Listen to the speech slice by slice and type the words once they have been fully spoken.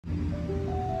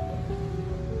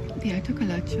the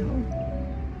Autocalacho.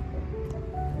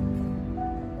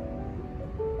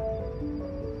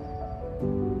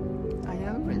 I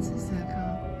have a Princess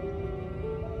Circle.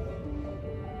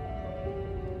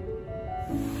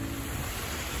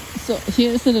 So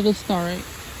here's a little story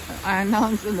I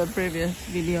announced in the previous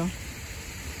video.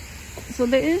 So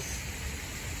there is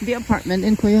the apartment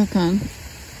in Coyoacan.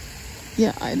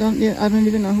 Yeah, I don't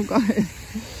even know who got it.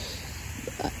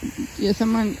 Yeah,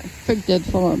 someone picked it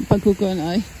for Pacuco and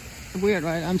I. Weird,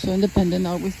 right? I'm so independent,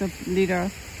 always the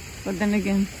leader. But then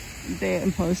again, they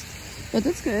imposed. But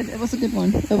that's good. It was a good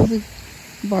one. It was a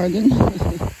bargain.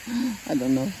 I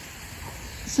don't know.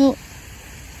 So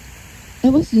it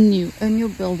was a new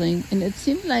building, and it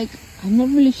seemed like, I'm not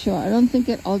really sure. I don't think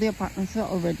that all the apartments are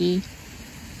already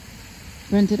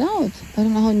rented out. I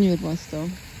don't know how new it was though.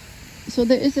 So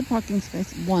there is a parking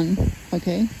space, one,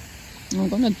 okay? I'm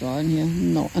gonna draw in here.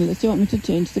 No, unless you want me to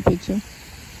change the picture.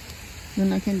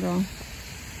 Then I can draw.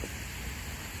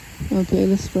 Okay,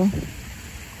 let's draw.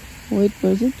 Wait,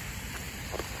 where's it?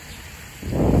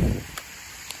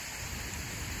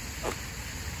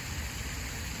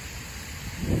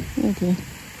 Okay.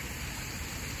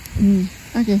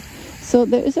 Okay, so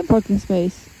there is a parking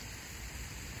space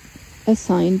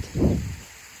assigned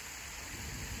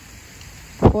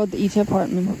for each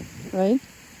apartment, right?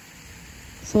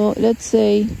 So let's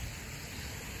say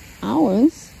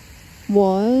ours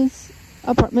was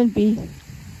apartment B,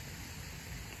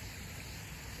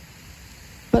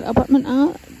 but apartment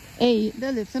A,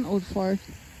 there lives an old fart.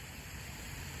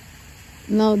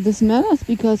 Now this matters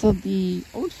because of the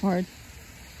old fart,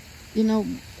 you know,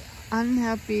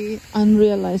 unhappy,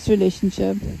 unrealized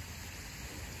relationship.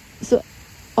 So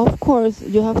of course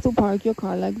you have to park your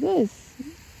car like this.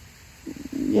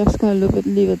 You have to kind of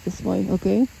leave it this way,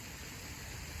 okay?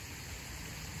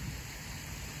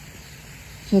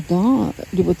 So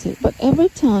you would say, but every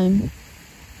time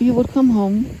you would come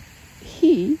home,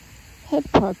 he had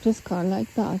parked his car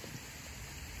like that.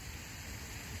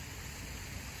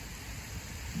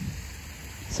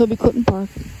 So we couldn't park.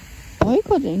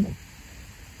 Boycotting.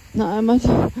 Now I might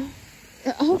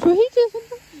outrageous.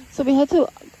 So we had to,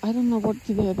 I don't know, what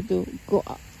did we have to do? Go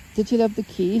up. Did he have the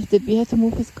keys? Did we have to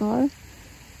move his car?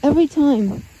 Every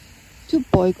time to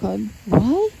boycott.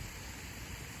 Why?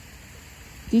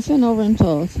 These were no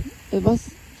rentals. It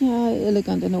was, yeah,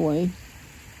 elegant in a way.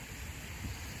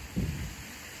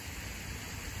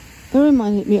 It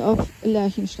reminded me of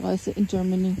Lerchenstraße in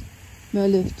Germany, where I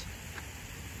lived.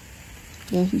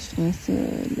 Lerchenstraße.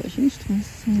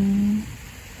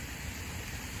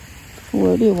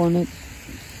 Where do you want it?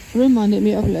 Reminded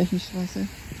me of Lerchenstraße.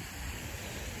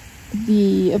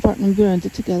 The apartment we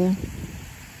rented together.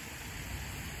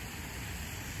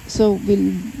 So we're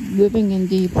living in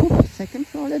the second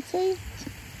floor, let's say.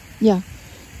 Yeah.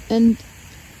 And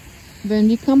when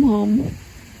we come home,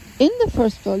 in the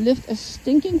first floor lived a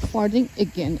stinking farting,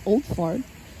 again, old fart,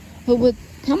 who would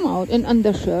come out in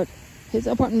undershirt. His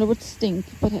apartment would stink,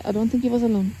 but I don't think he was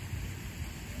alone.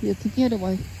 I think he had a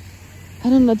wife. I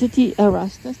don't know, did he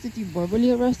arrest us? Did he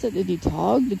verbally arrest us? Did he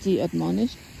talk? Did he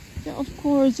admonish? Yeah, of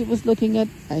course, he was looking at,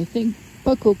 I think,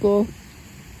 Pacuco.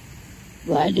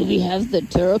 Why do we have the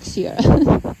Turks here?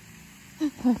 I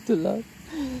have to laugh.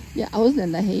 Yeah, I was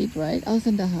in the hate, right? I was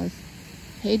in the house.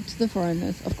 Hate to the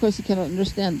foreigners. Of course, you cannot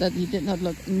understand that he did not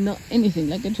look anything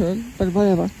like a Turk, but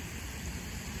whatever.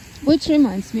 Which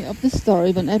reminds me of the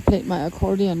story when I played my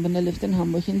accordion when I lived in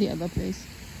Hamburg in the other place.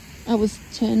 I was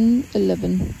 10,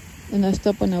 11, and I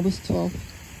stopped when I was 12.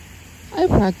 I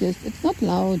practiced. It's not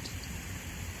loud.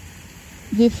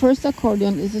 The first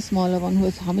accordion is a smaller one who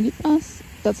has how many bass?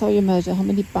 That's how you measure how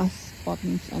many bass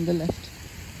buttons on the left.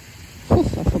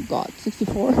 Oof, I forgot.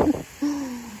 64?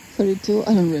 32?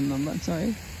 I don't remember. I'm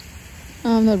sorry.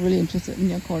 I'm not really interested in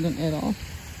the accordion at all.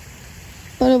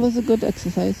 But it was a good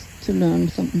exercise to learn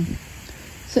something.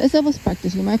 So as I was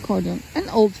practicing my accordion, an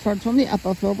old fart from the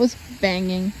upper floor was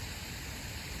banging.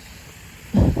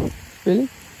 Really?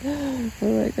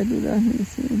 Alright, I do that. Let me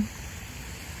see.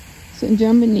 So in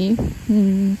Germany,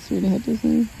 it's really hard to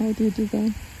say. How do you do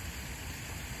that?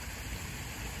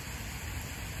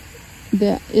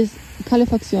 There is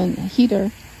calefacción,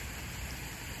 heater.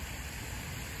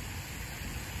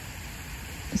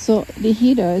 So the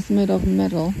heater is made of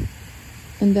metal,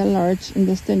 and they're large, and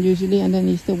they stand usually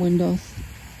underneath the windows.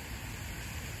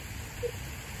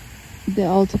 They're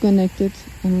also connected.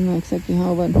 I don't know exactly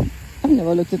how, but I've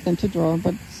never looked at them to draw,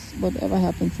 but whatever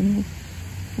happens in this.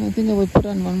 I think I would put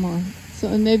on one more. So,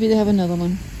 and maybe they have another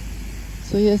one.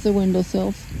 So here's the window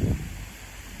sills.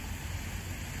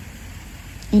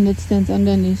 And it stands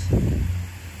underneath.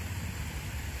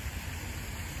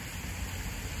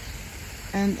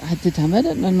 And at the time I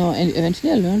didn't know. And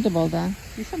eventually I learned about that.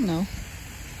 You should know.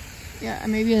 Yeah,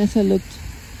 maybe as I looked.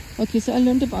 Okay, so I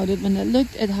learned about it when I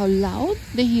looked at how loud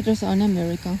the heaters are in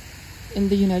America, in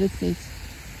the United States.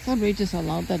 It's outrageous how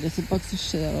loud that is. It bugs the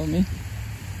shit out of me.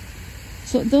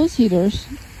 So those heaters,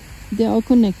 they are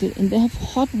connected and they have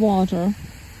hot water.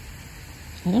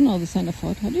 I don't know the sign of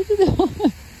hot. How do you do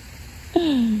that?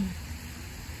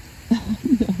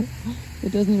 No,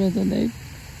 it doesn't resonate.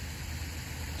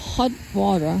 Hot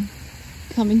water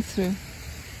coming through.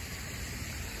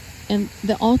 And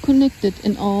they're all connected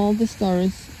in all the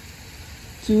stories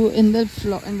to in the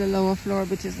floor, in the lower floor,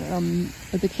 which is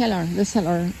the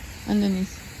cellar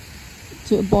underneath,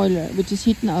 to a boiler which is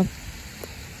heating up.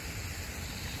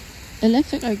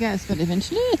 Electric, I guess, but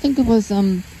eventually I think it was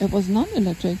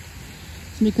non-electric.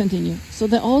 Let me continue. So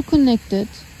they're all connected,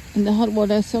 and the hot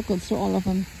water circles through all of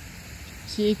them.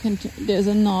 So you can there's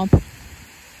a knob,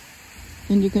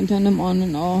 and you can turn them on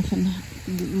and off and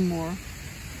more.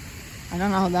 I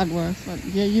don't know how that works, but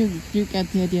yeah, you get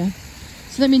the idea.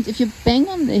 So that means if you bang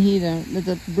on the heater with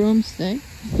a broomstick,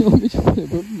 you want me to put a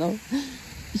broom? No.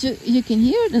 You can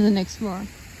hear it in the next floor.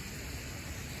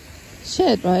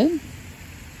 Shit, right?